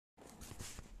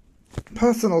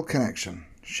Personal connection,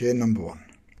 share number 1.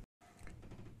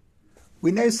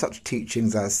 We know such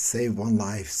teachings as save one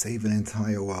life, save an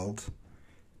entire world.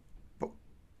 But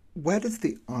where does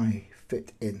the I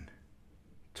fit in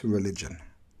to religion?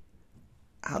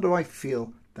 How do I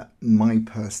feel that my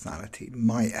personality,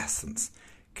 my essence,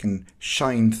 can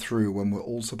shine through when we're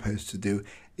all supposed to do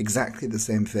exactly the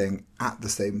same thing at the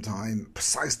same time,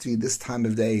 precisely this time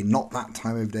of day, not that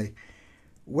time of day?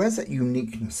 Where's that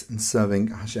uniqueness in serving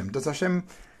Hashem? Does Hashem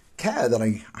care that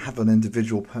I have an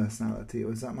individual personality,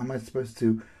 or am I supposed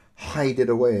to hide it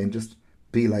away and just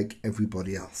be like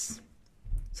everybody else?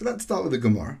 So let's start with the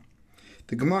Gemara.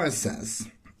 The Gemara says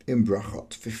in Brachot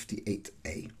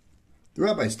 58a, the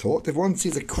rabbis taught if one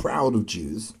sees a crowd of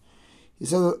Jews, he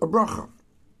says a bracha.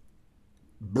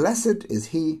 Blessed is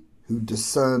he who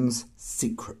discerns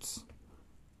secrets,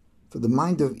 for the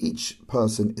mind of each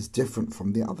person is different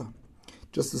from the other,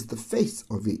 just as the face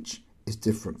of each is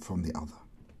different from the other.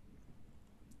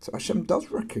 So Hashem does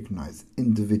recognize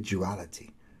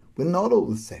individuality. We're not all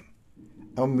the same.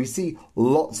 And when we see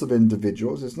lots of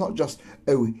individuals, it's not just,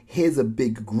 here's a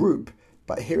big group,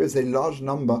 but here is a large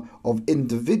number of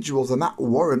individuals, and that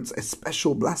warrants a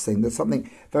special blessing. There's something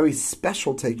very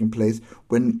special taking place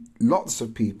when lots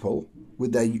of people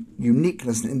with their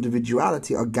uniqueness and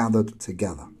individuality are gathered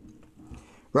together.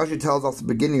 Rashi tells us at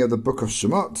the beginning of the book of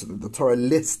Shemot that the Torah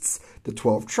lists the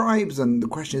 12 tribes, and the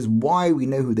question is why. We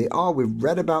know who they are, we've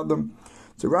read about them.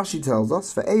 So Rashi tells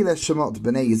us, for Eile Shemot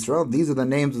B'nai Yisrael, these are the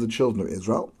names of the children of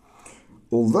Israel.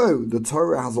 Although the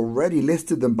Torah has already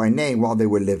listed them by name while they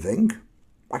were living,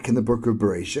 back in the book of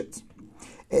Bereshit,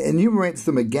 it enumerates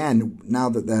them again now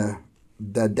that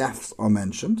their deaths are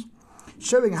mentioned,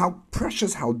 showing how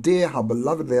precious, how dear, how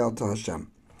beloved they are to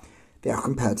Hashem. They are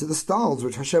compared to the stars,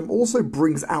 which Hashem also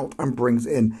brings out and brings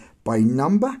in by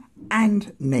number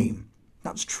and name.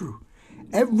 That's true.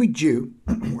 Every Jew,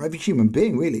 or every human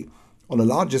being really, on a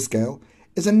larger scale,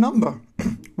 is a number.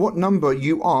 What number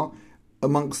you are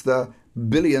amongst the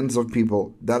billions of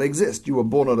people that exist. You were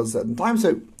born at a certain time,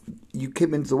 so you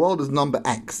came into the world as number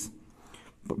X.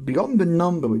 But beyond the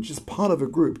number, which is part of a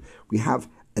group, we have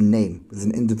a name. There's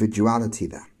an individuality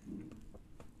there.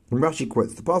 When Rashi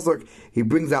quotes the pasuk, he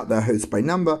brings out their hosts by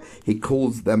number, he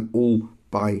calls them all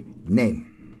by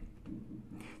name.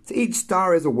 So each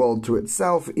star is a world to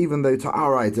itself, even though to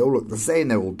our eyes they all look the same,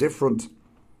 they're all different.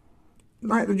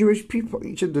 Like the Jewish people,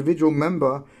 each individual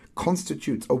member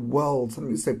constitutes a world,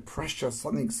 something so precious,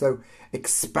 something so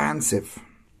expansive.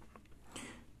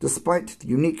 Despite the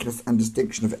uniqueness and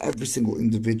distinction of every single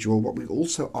individual, what we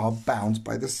also are bound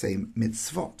by the same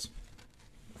mitzvot.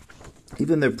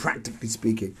 Even though practically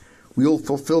speaking, we all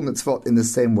fulfill mitzvot in the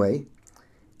same way,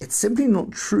 it's simply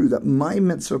not true that my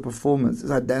mitzvah performance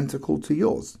is identical to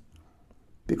yours.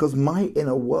 Because my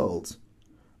inner world,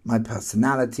 my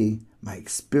personality, my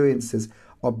experiences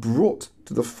are brought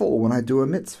to the fore when I do a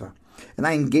mitzvah. And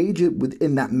I engage it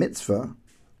within that mitzvah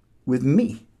with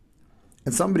me.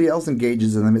 And somebody else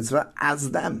engages in the mitzvah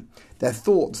as them. Their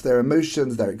thoughts, their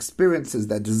emotions, their experiences,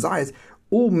 their desires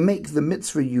all make the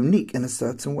mitzvah unique in a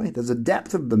certain way. There's a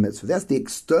depth of the mitzvah. That's the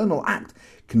external act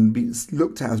can be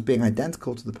looked at as being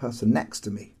identical to the person next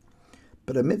to me.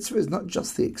 But a mitzvah is not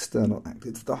just the external act,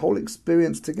 it's the whole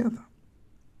experience together.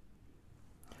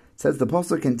 Says the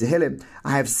pasuk in Tehillim,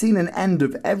 I have seen an end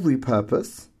of every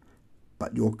purpose,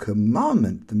 but your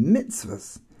commandment, the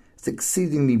mitzvahs, is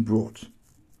exceedingly broad.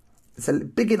 It's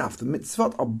big enough, the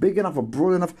mitzvot are big enough or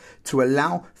broad enough to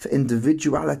allow for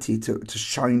individuality to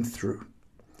shine through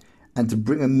and to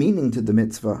bring a meaning to the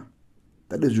mitzvah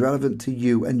that is relevant to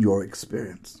you and your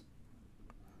experience.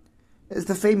 It's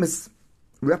the famous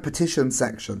repetition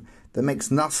section that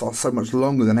makes Nassau so much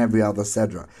longer than every other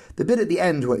Sedra. The bit at the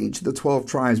end where each of the 12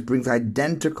 tribes brings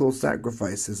identical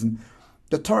sacrifices, and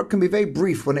the Torah can be very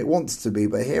brief when it wants to be,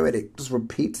 but here it just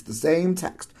repeats the same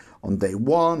text on day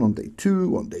 1, on day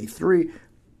 2, on day 3.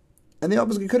 And the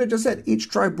opposite could have just said, each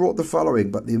tribe brought the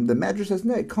following, but the Medrash says,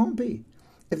 no, it can't be.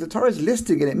 If the Torah is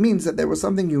listing it, it means that there was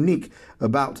something unique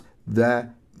about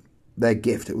their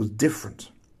gift. It was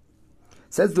different.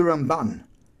 Says the Ramban,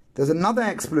 there's another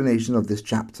explanation of this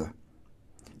chapter,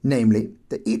 namely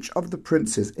that each of the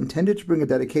princes intended to bring a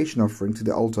dedication offering to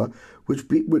the altar, which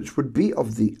would be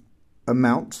of the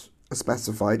amount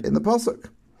specified in the pasuk.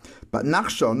 But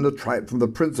Nachshon, the tribe from the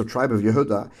prince of tribe of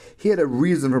Yehuda, he had a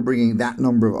reason for bringing that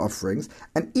number of offerings,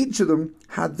 and each of them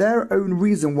had their own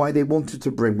reason why they wanted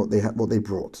to bring what they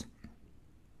brought.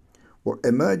 What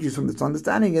emerges from this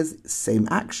understanding is same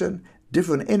action,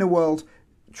 different inner world,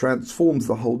 transforms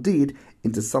the whole deed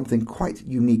into something quite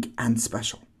unique and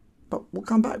special. But we'll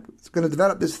come back. It's going to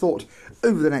develop this thought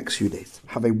over the next few days.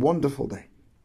 Have a wonderful day.